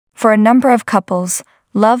For a number of couples,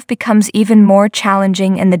 love becomes even more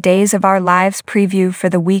challenging in the Days of Our Lives preview for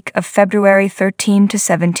the week of February 13 to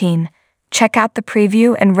 17. Check out the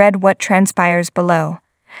preview and read what transpires below.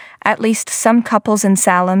 At least some couples in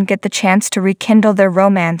Salem get the chance to rekindle their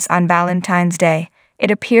romance on Valentine's Day.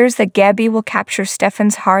 It appears that Gabby will capture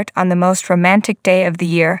Stefan's heart on the most romantic day of the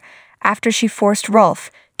year, after she forced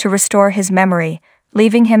Rolf to restore his memory,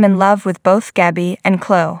 leaving him in love with both Gabby and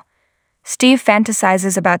Chloe. Steve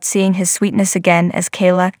fantasizes about seeing his sweetness again as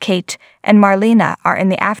Kayla, Kate, and Marlena are in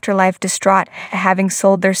the afterlife, distraught at having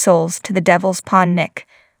sold their souls to the devil's pawn Nick.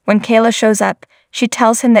 When Kayla shows up, she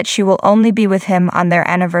tells him that she will only be with him on their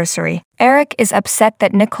anniversary. Eric is upset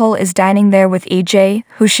that Nicole is dining there with EJ,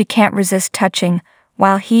 who she can't resist touching,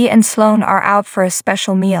 while he and Sloane are out for a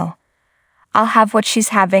special meal. "I'll have what she's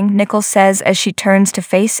having," Nicole says as she turns to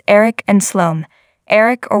face Eric and Sloane.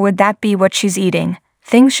 Eric, or would that be what she's eating?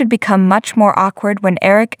 Things should become much more awkward when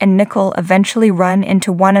Eric and Nicole eventually run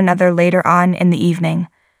into one another later on in the evening.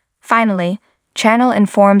 Finally, Channel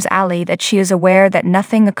informs Allie that she is aware that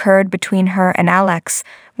nothing occurred between her and Alex,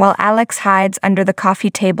 while Alex hides under the coffee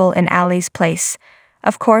table in Allie's place.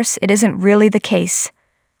 Of course, it isn't really the case.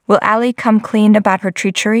 Will Allie come clean about her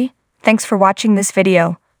treachery? Thanks for watching this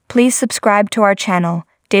video. Please subscribe to our channel,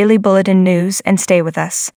 Daily Bulletin News, and stay with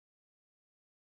us.